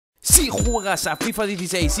Si juegas a FIFA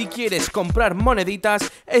 16 y quieres comprar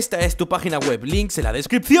moneditas, esta es tu página web, links en la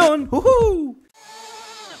descripción.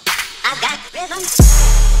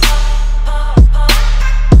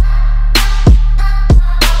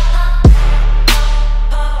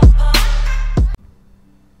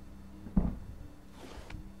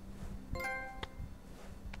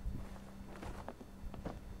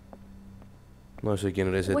 No sé quién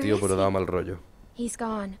era ese tío, pero daba mal rollo. Y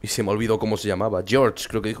se me olvidó cómo se llamaba. George,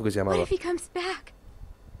 creo que dijo que se llamaba.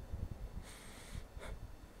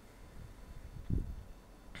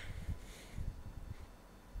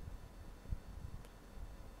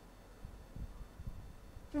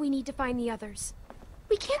 We need to find the others.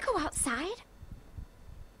 We can't go outside.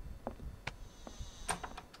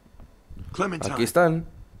 Clementine. Aquí están.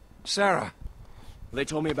 Sarah. They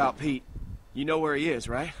told me about Pete. You know where he is,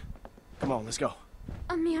 right? Come on, let's go.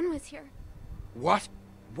 A man was here. What?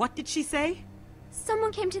 What did she say?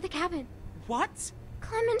 Someone came to the cabin. What?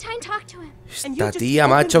 Clementine talked to him. Esta tía,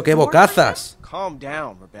 macho, qué bocazas. Calm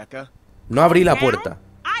down, Rebecca. No abrí la puerta.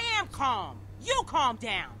 I am calm. You calm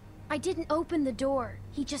down. I didn't open the door.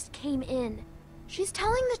 He just came in. She's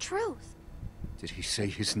telling the truth. Did he say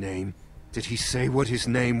his name? Did he say what his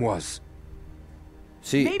name was?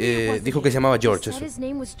 Sí, dijo que se llamaba George. He said his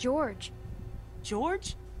name was George.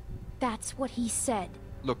 George? That's what he said.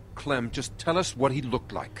 Look, Clem, just tell us what he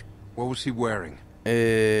looked like. What was he wearing?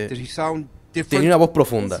 Did he sound different? Tenía una voz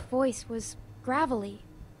profunda. His voice was gravelly.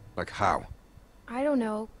 Like how? I don't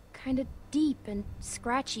know, kind of deep and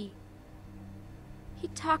scratchy. He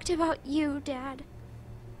talked about you, Dad.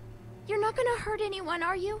 You're not gonna hurt anyone,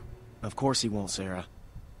 are you? Of course he won't, Sarah.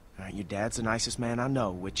 Your dad's the nicest man I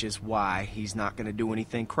know, which is why he's not gonna do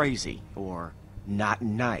anything crazy or not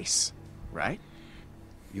nice, right?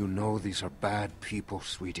 You know these are bad people,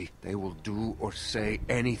 sweetie. They will do or say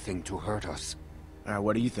anything to hurt us. Alright,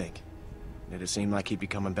 what do you think? Did it seem like he'd be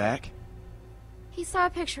coming back? He saw a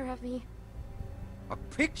picture of me. A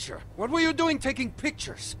picture? What were you doing taking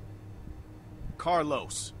pictures?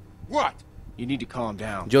 Carlos. What? You need to calm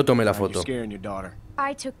down. Yo tomé la foto. You're scaring your daughter.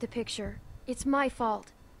 I took the picture. It's my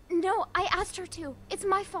fault. No, I asked her to. It's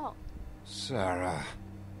my fault. Sarah.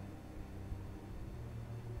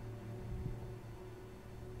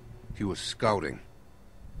 He was scouting.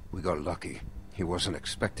 We got lucky. He wasn't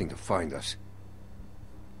expecting to find us.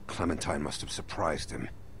 Clementine must have surprised him.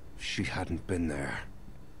 She hadn't been there.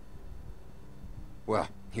 Well,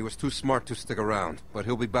 he was too smart to stick around, but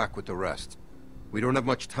he'll be back with the rest. We don't have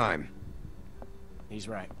much time. He's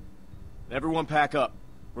right. Everyone pack up.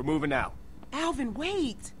 We're moving out. Alvin,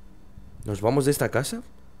 wait. ¿Nos vamos de esta casa?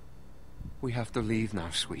 We have to leave now,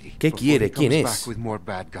 sweetie. ¿Qué quiere? ¿Quién es? Back with more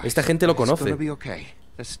bad guys. Esta gente lo It's conoce. gonna be okay.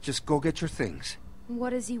 Let's just go get your things.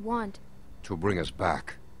 What does he want? To bring us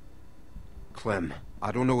back. Clem,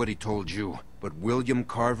 I don't know what he told you, but William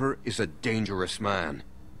Carver is a dangerous man.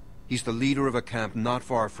 He's the leader of a camp not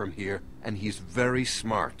far from here, and he's very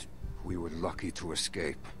smart. We were lucky to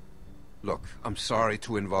escape. Look, I'm sorry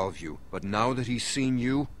to involve you, but now that he's seen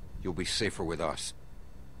you, you'll be safer with us.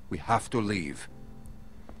 We have to leave.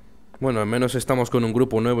 Bueno, al menos estamos con un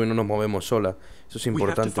grupo nuevo y no nos movemos sola. Eso es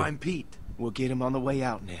importante. We have to find Pete. We'll get him on the way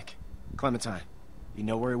out, Nick. Clementine, you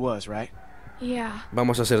know where he was, right? Yeah.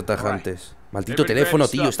 Vamos a ser tajantes. Maldito teléfono,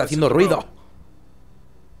 tío, está haciendo ruido.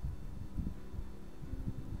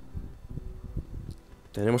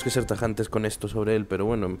 Tenemos que ser tajantes con esto sobre él, pero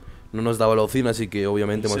bueno, no nos daba la opción, así que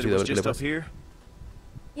obviamente hemos ido a ver qué le pasa.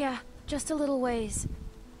 Yeah, just a little ways.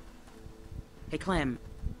 Hey, Clem.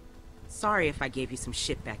 Sorry if I gave you some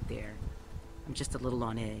shit back there. I'm just a little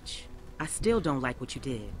on edge. I still don't like what you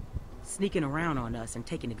did. Sneaking around on us and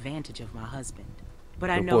taking advantage of my husband. But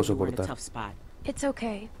I know you were in a tough spot. It's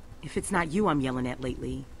okay. If it's not you I'm yelling at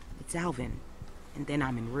lately, it's Alvin. And then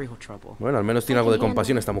I'm in real trouble. Bueno, al menos tiene algo de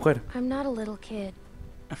compasión esta mujer. I'm not a little kid.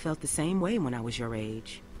 I felt the same way when I was your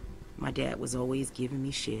age. My dad was always giving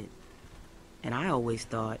me shit. And I always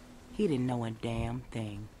thought he didn't know a damn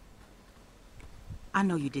thing. I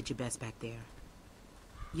know you did your best back there.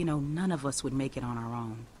 You know, none of us would make it on our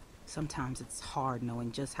own. Sometimes it's hard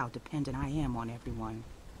knowing just how dependent I am on everyone.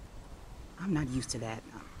 I'm not used to that.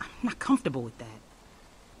 I'm not comfortable with that.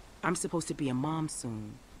 I'm supposed to be a mom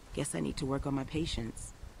soon. Guess I need to work on my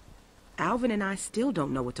patience. Alvin and I still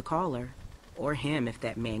don't know what to call her. Or him if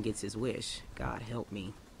that man gets his wish. God help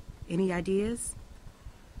me. Any ideas?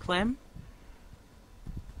 Clem?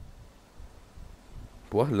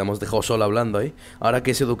 Pues la hemos dejado sola hablando ahí. Ahora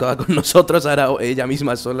que es educada con nosotros, ahora ella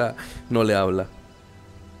misma sola no le habla.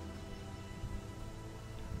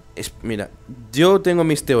 Mira, yo tengo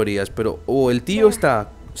mis teorías, pero o el tío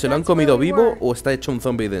está... ¿Se lo han comido vivo o está hecho un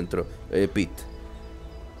zombie dentro? Pete.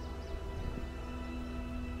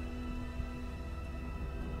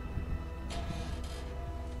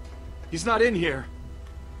 He's not in here.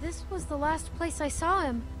 This was the last place I saw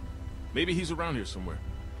him. Maybe he's around here somewhere.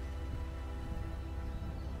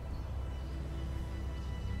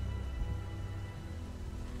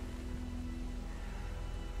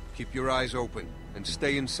 Keep your eyes open and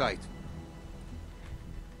stay in sight.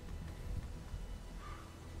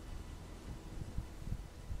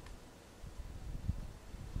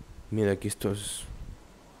 Mira, aquí esto es...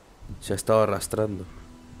 Se ha estado arrastrando.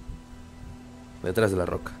 Detrás de la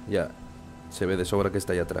roca. Ya se ve de sobra que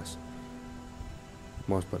está ahí atrás.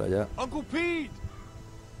 Vamos para allá. Uncle Pete!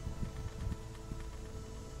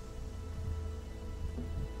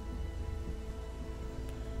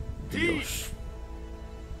 Dios.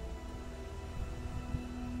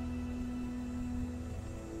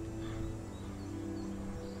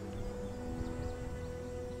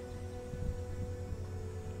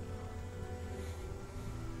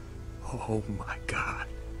 Oh my God.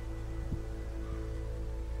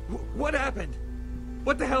 What happened?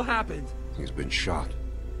 What the hell happened? He's been shot.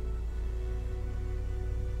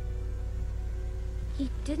 He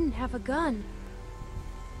didn't have a gun.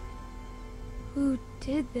 Who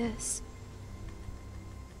did this?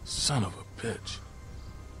 Son of a bitch.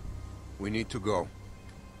 We need to go.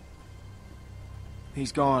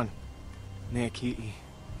 He's gone. Nick,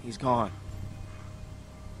 he's gone.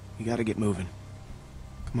 You gotta get moving.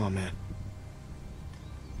 Come on, man.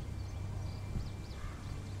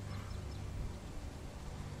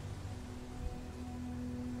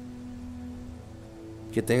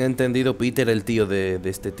 Que tenga entendido, Peter, el tío de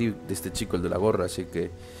este chico, el de la gorra, así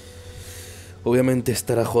que obviamente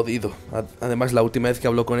estará jodido. Además, la última vez que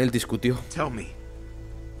habló con él discutió. Tell me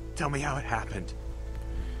how it happened.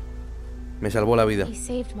 Me salvó la vida. He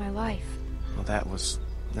saved my life. Well, that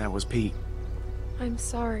was Pete. I'm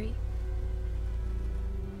sorry.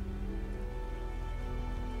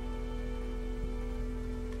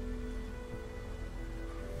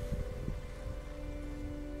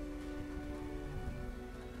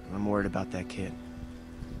 I'm worried about that kid.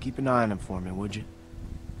 Keep an eye on him for me, would you?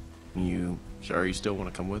 You sure you still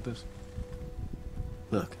want to come with us?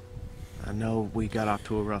 Look, I know we got off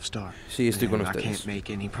to a rough start. Sí, estoy con and I ustedes. can't make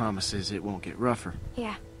any promises it won't get rougher.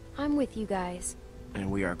 Yeah, I'm with you guys.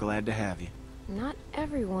 And we are glad to have you. Not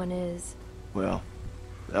everyone is. Well,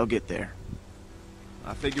 they'll get there.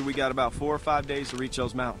 I figure we got about 4 or 5 days to reach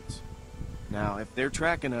those mountains. Now, if they're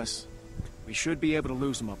tracking us, we should be able to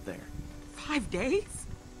lose them up there. 5 days?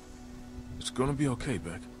 It's gonna be okay,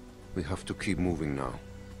 Beck. We have to keep moving now.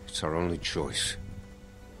 It's our only choice.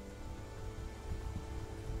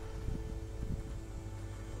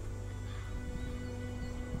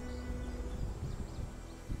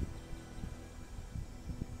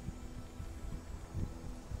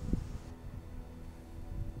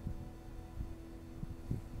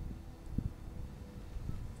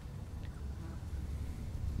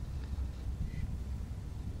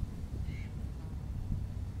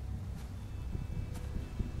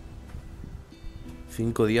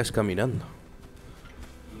 Cinco días caminando.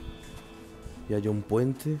 Y hay un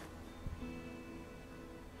puente.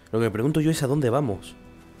 Lo que me pregunto yo es a dónde vamos.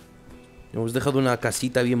 Hemos dejado una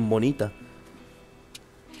casita bien bonita.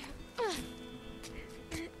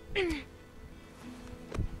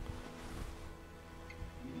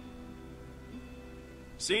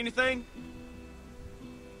 See anything?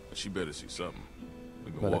 She better see something.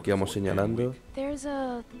 We've been Vale, aquí walking vamos for a damn señalando. week. There's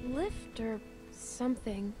a lift or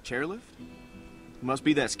something. Chairlift? Must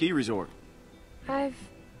be that ski resort. I've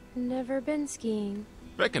never been skiing.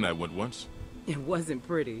 Beck and I went once. It wasn't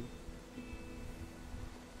pretty.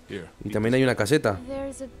 Here. Y también hay una caseta.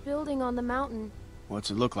 There's a building on the mountain.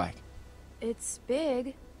 What's it look like? It's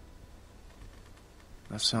big.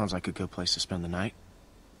 That sounds like a good place to spend the night.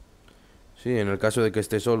 Sí, en el caso de que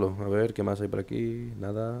esté solo. A ver, ¿qué más hay por aquí?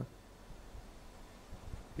 Nada.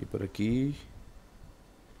 Y por aquí...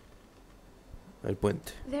 El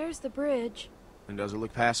puente. There's the bridge. And does it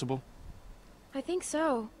look passable? I think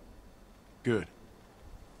so. Good.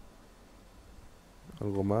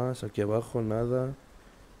 Algo más, aquí abajo, nada.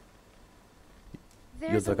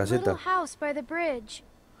 There's a otra caseta. little house by the bridge.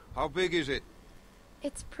 How big is it?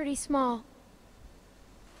 It's pretty small.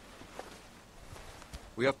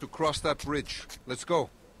 We have to cross that bridge. Let's go.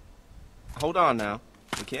 Hold on now.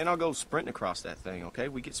 We can't all go sprinting across that thing, okay?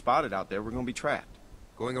 We get spotted out there, we're gonna be trapped.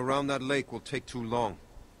 Going around that lake will take too long.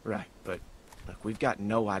 Right, but look, we've got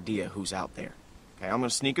no idea who's out there. Okay, I'm gonna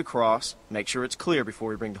sneak across, make sure it's clear before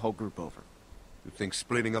we bring the whole group over. You think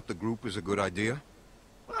splitting up the group is a good idea?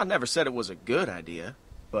 Well, I never said it was a good idea,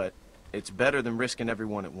 but it's better than risking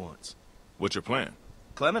everyone at once. What's your plan?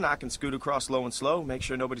 Clem and I can scoot across low and slow, make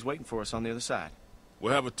sure nobody's waiting for us on the other side.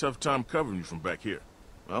 We'll have a tough time covering you from back here.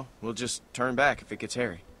 Well, we'll just turn back if it gets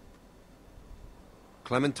hairy.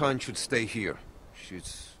 Clementine should stay here.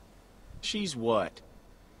 She's what?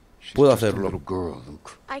 Puedo just a hacerlo. little girl,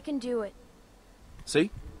 Luke. I can do it.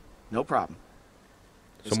 See? No problem.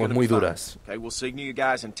 It's Somos gonna muy be fine. duras. Okay, we'll signal you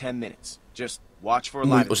guys in 10 minutes. Just watch for a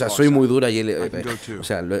Muy- light. o sea, soy muy dura y él... I can go too. o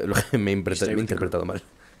sea, me he Stay me he with the interpretado mal.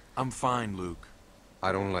 I'm fine, Luke.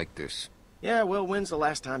 I don't like this. Yeah, well, when's the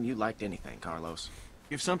last time you liked anything, Carlos?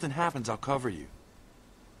 If something happens, I'll cover you.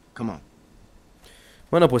 Come on.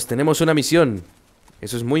 Bueno, pues tenemos una misión.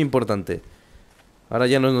 Eso es muy importante. Ahora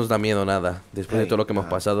ya no nos da miedo nada, después de todo lo que hemos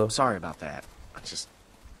pasado. Sorry about that. I just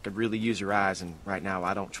could really use your eyes, and right now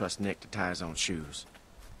I don't trust Nick to tie his own shoes.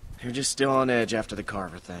 You're just still on edge after the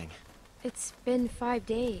Carver thing. It's been 5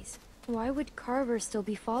 days. Why would Carver still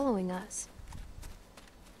be following us?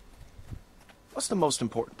 What's the most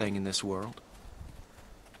important thing in this world?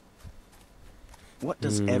 What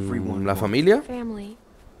does everyone ¿La want? familia? Family.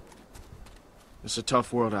 It's a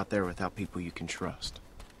tough world out there without people you can trust.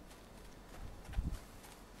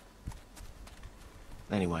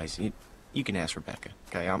 Anyways, you can ask Rebecca,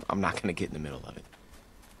 okay? I'm not gonna get in the middle of it.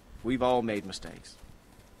 We've all made mistakes.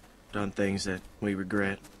 Done things that we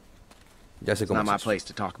regret. Ya sé It's cómo not my es eso. place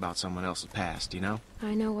to talk about someone else's past, you know?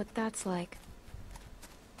 I know what that's like.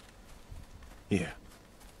 Yeah.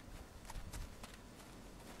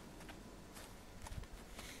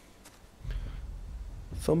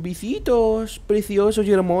 Zombicitos preciosos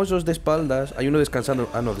y hermosos de espaldas. Hay uno descansando.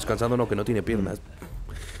 Ah, no, descansando no, que no tiene piernas.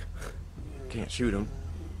 Can't shoot them.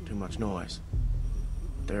 Too much noise.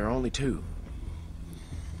 There are only 2.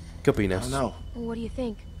 ¿Qué I opinas? don't know. What do you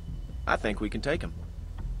think? I think we can take them.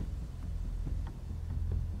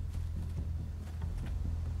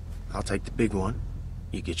 I'll take the big one.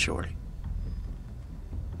 You get Shorty.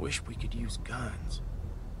 Wish we could use guns.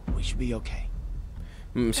 We should be okay.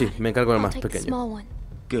 Sí, me encargo del I'll más take the pequeño. small one.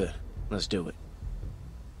 Good. Let's do it.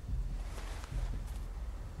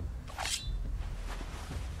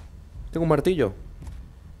 Tengo un martillo.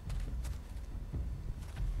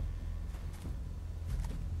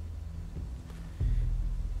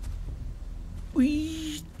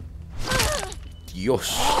 Uy.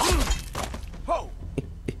 Dios.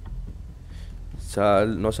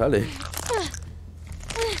 No sale.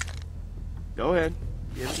 Go ahead.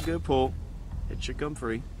 Give it a good pull. It should come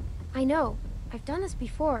free. I know. I've done this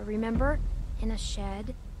before, remember? In a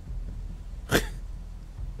shed.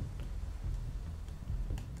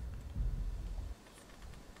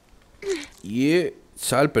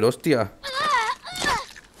 Sal, pero hostia.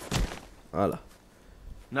 Hala.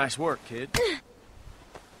 Nice work, kid.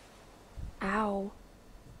 Ow.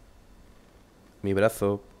 Mi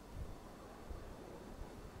brazo.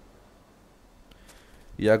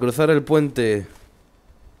 Y a cruzar el puente.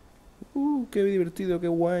 Qué divertido, qué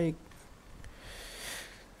guay.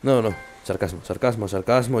 No, no. Sarcasmo, sarcasmo,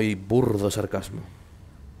 sarcasmo y burdo sarcasmo.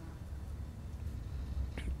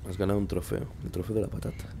 Has ganado un trofeo. El trofeo de la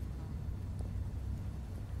patata.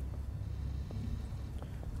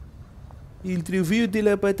 El trofeo de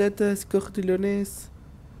la patata, cortelones.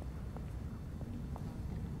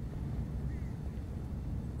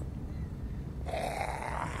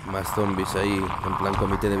 Más zombies ahí, en plan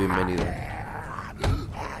comité de bienvenida.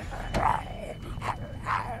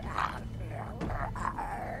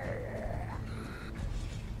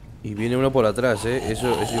 Y viene uno por atrás, Eso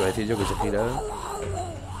iba a decir yo, que se gira.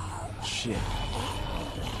 Shit.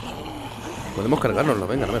 Podemos cargárnoslo,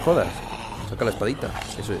 venga, no me jodas. Saca la espadita,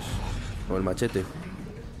 eso es. O el machete.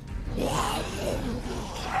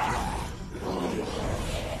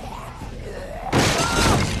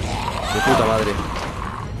 De puta madre.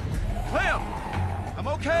 Clem! I'm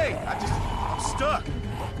okay. I'm stuck.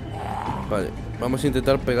 Vale, vamos a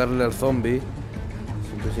intentar pegarle al zombie.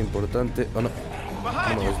 Siempre es importante. Oh no, Behind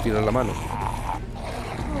you. vamos a estirar la mano.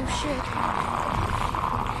 Oh shit.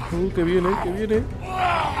 Que viene, que viene.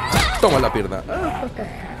 Toma la pierna.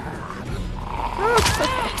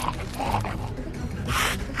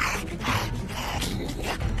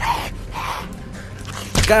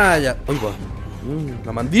 Calla. Uy, va.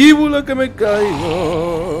 La mandíbula que me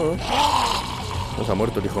caigo. No se ha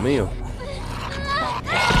muerto el hijo mío.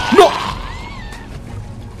 ¡No!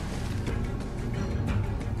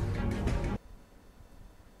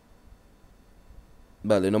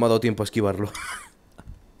 Vale, no me ha dado tiempo a esquivarlo.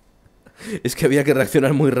 Es que había que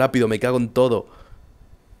reaccionar muy rápido, me cago en todo.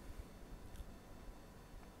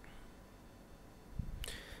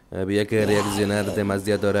 Había que reaccionar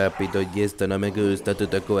demasiado rápido y esto no me gusta, tú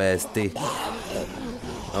tocaste.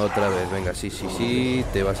 Otra vez, venga, sí, sí, sí.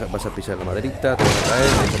 Te vas a pisar la maderita, te vas a caer,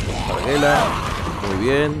 te vas a parguela. Muy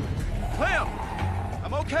bien. Clem!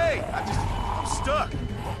 I'm okay. I'm stuck.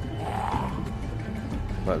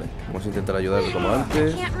 Vale, vamos a intentar ayudarle como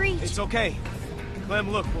antes. Can't reach. It's okay.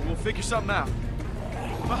 Clem, look, we'll figure something out.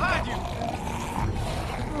 Behind you!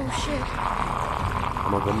 Oh shit.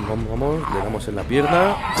 Vamos, vamos, vamos, vamos. Le damos en la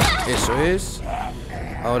pierna. Eso es.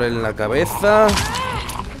 Ahora en la cabeza.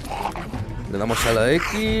 Le damos a la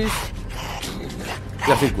X.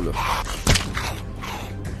 Y al círculo.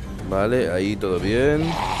 Vale, ahí todo bien.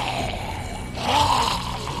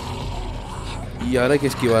 Y ahora hay que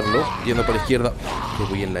esquivarlo, yendo por la izquierda.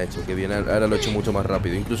 Qué bien la ha hecho, qué bien. Ahora lo he hecho mucho más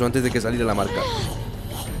rápido, incluso antes de que saliera la marca.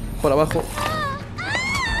 Por abajo.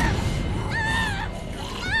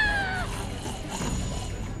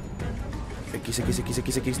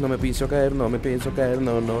 X, no me pienso caer, no me pienso caer,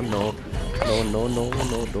 no. No.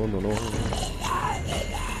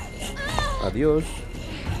 Adiós.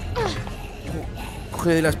 Coge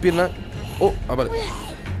de las piernas. Oh, vale.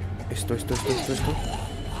 Esto.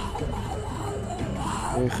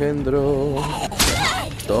 Engendro.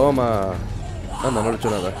 Toma. Anda, no le he hecho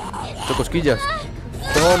nada. Esto cosquillas.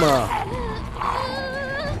 Toma.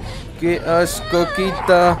 Qué asco,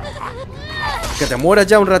 quita. Que te mueras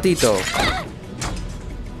ya un ratito.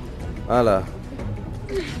 Hala.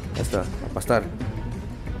 Ya está, a pastar.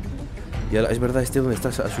 Y ahora, es verdad, ¿donde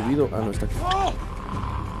estás? ¿Ha subido? Ah, no, está aquí.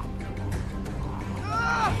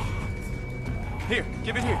 Here,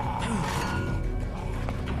 give it here.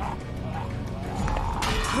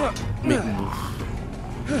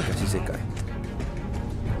 Casi se cae.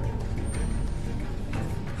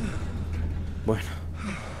 Bueno,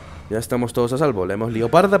 ya estamos todos a salvo. Le hemos liado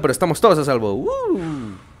parda, pero estamos todos a salvo.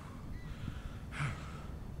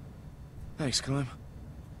 Thanks, Clem.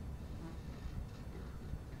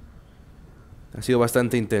 Ha sido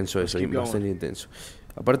bastante intenso eso, bastante intenso.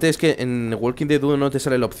 Aparte es que en Walking Dead 1 no te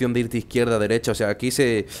sale la opción de irte izquierda, derecha. O sea, aquí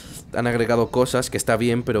se han agregado cosas que está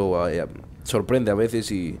bien, pero sorprende a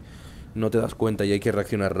veces y no te das cuenta y hay que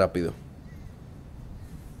reaccionar rápido.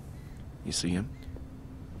 You see him?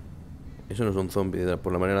 Eso no es un zombie,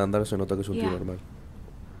 por la manera de andar se nota que es un tío Yeah. normal.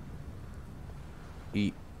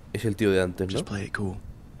 Y es el tío de antes, ¿no? Just play it cool.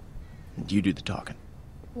 And you do the talking.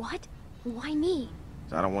 What? Why me?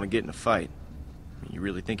 I don't want to get in a fight. You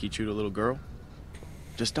really think he chewed a little girl?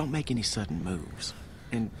 Just don't make any sudden moves.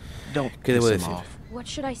 And don't ¿Qué piss debo him decir? off. What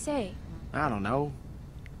should I say? I don't know.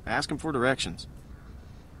 Ask him for directions.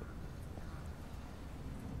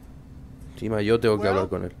 Encima yo tengo que hablar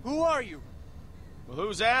con él. Who are you? Well,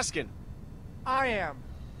 who's asking? I am.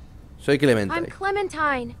 Soy I'm Clementine.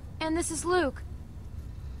 Clementine, and this is Luke.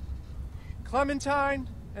 Clementine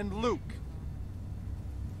and Luke.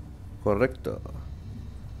 Correcto.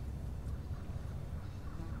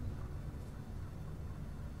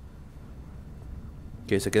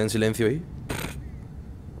 ¿Que se queda en silencio ahí?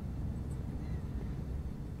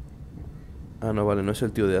 Ah, no, vale, no es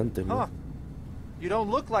el tío de antes, ¿no? Huh. You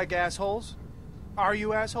don't look like assholes. Are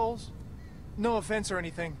you assholes? No offense or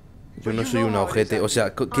anything. Yo but no you soy know un how it is ojete, out o sea,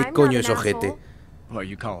 here. ¿qué I'm coño not es an ojete? asshole. Well, are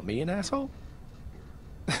you calling me an asshole?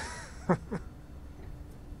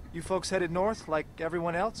 You folks headed north like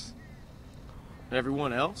everyone else?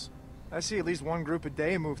 Everyone else? I see at least one group a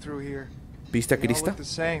day move through here. ¿Viste a They all Krista? look the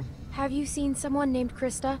same. Have you seen someone named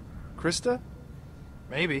Krista? Krista?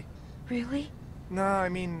 Maybe. Really? No, I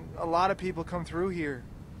mean, a lot of people come through here.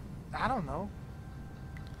 I don't know.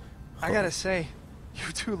 I gotta say,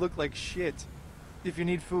 you two look like shit. If you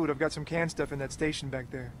need food, I've got some canned stuff in that station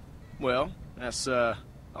back there. Well, that's,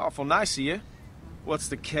 awful nice of you. What's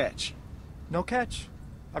the catch? No catch.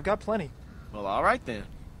 I've got plenty. Well, all right then.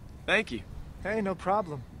 Thank you. Hey, no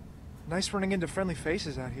problem. Nice running into friendly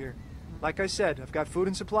faces out here. Like I said, I've got food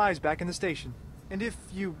and supplies back in the station. And if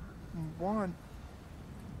you want...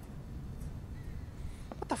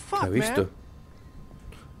 What the ¿Qué fuck, ha visto? man?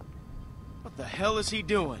 What the hell is he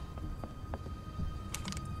doing?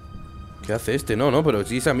 ¿Qué hace este? No, no, pero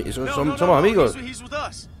sí, somos No, amigos. He's with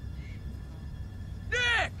us.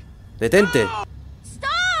 Nick! ¡Detente!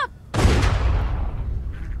 Stop!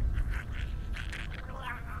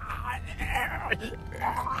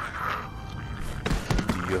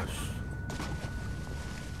 Dios.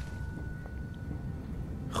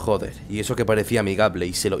 Joder, y eso que parecía amigable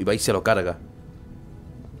y va y se lo carga.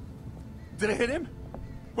 Did I hit him?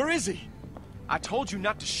 Where is he? I told you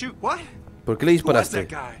not to shoot. What? ¿Por qué le Who was that disparaste?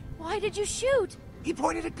 guy? Why did you shoot? He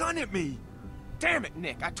pointed a gun at me. Damn it,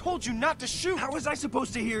 Nick. I told you not to shoot. How was I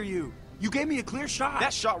supposed to hear you? You gave me a clear shot.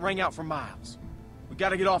 That shot rang out for miles. We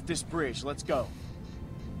gotta get off this bridge. Let's go.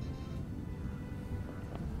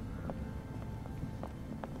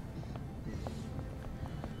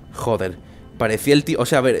 Joder, parecía el tío... O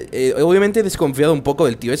sea, a ver, obviamente he desconfiado un poco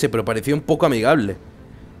del tío ese, pero parecía un poco amigable.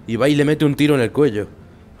 Y va y le mete un tiro en el cuello.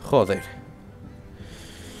 Joder.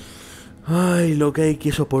 Ay, lo que hay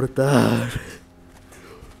que soportar.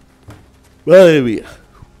 Madre mía.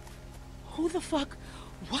 Who the fuck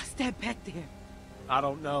was that back there? I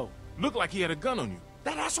don't know. Looked like he had a gun on you.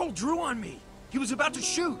 That asshole drew on me. He was about to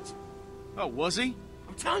shoot. Oh, was he?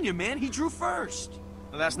 I'm telling you, man, he drew first.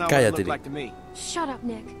 Well, that's not what it Cállate, looked like to me. Shut up,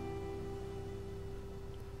 Nick.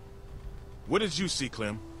 What did you see,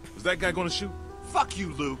 Clem? Was that guy gonna shoot? Fuck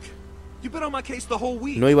you, Luke. You've been on my case the whole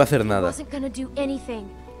week. No iba a hacer He nada. wasn't gonna do anything.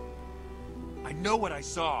 I know what I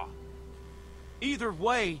saw. Either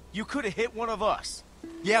way, you could have hit one of us.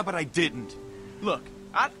 Yeah, but I didn't. Look,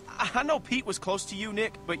 I know Pete was close to you,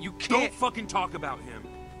 Nick, but you Don't can't... fucking talk about him.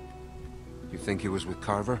 You think he was with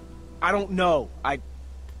Carver? I don't know.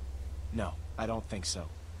 No, I don't think so.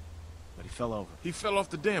 But he fell over. He fell off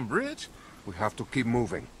the damn bridge? We have to keep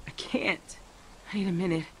moving. I can't. I need a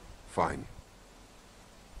minute. Fine.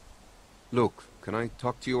 Luke, can I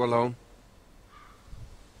talk to you alone?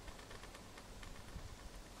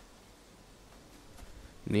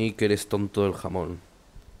 Nick, eres tonto del jamón.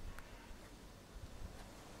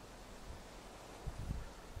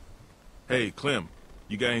 Hey, Clem,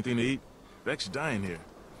 you got anything to eat? Beck's dying here.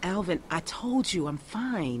 Alvin, I told you I'm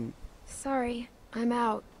fine. Sorry, I'm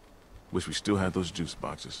out. Wish we still had those juice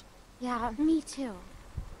boxes. Yeah, me too.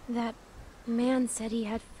 That man said he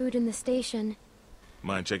had food in the station.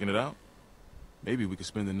 Mind checking it out? Maybe we could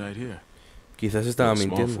spend the night here. Quizás estaba Looks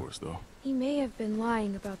small mintiendo. for us, though. He may have been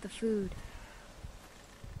lying about the food.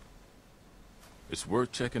 It's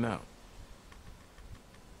worth checking out.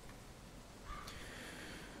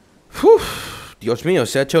 Uf, Dios mío,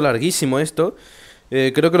 se ha hecho larguísimo esto.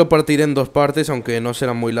 Creo que lo partiré en dos partes, aunque no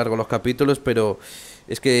serán muy largos los capítulos, pero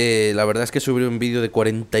es que la verdad es que subir un vídeo de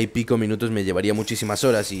 40 y pico minutos me llevaría muchísimas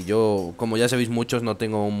horas y yo, como ya sabéis muchos, no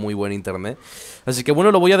tengo un muy buen internet. Así que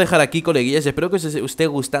bueno, lo voy a dejar aquí, coleguillas. Espero que os esté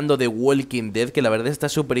gustando de Walking Dead, que la verdad está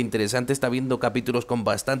súper interesante. Está viendo capítulos con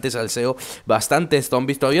bastante salseo, bastantes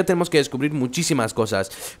zombies. Todavía tenemos que descubrir muchísimas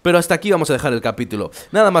cosas, pero hasta aquí vamos a dejar el capítulo.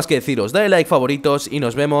 Nada más que deciros, dale like, favoritos y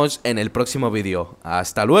nos vemos en el próximo vídeo.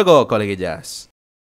 Hasta luego, coleguillas.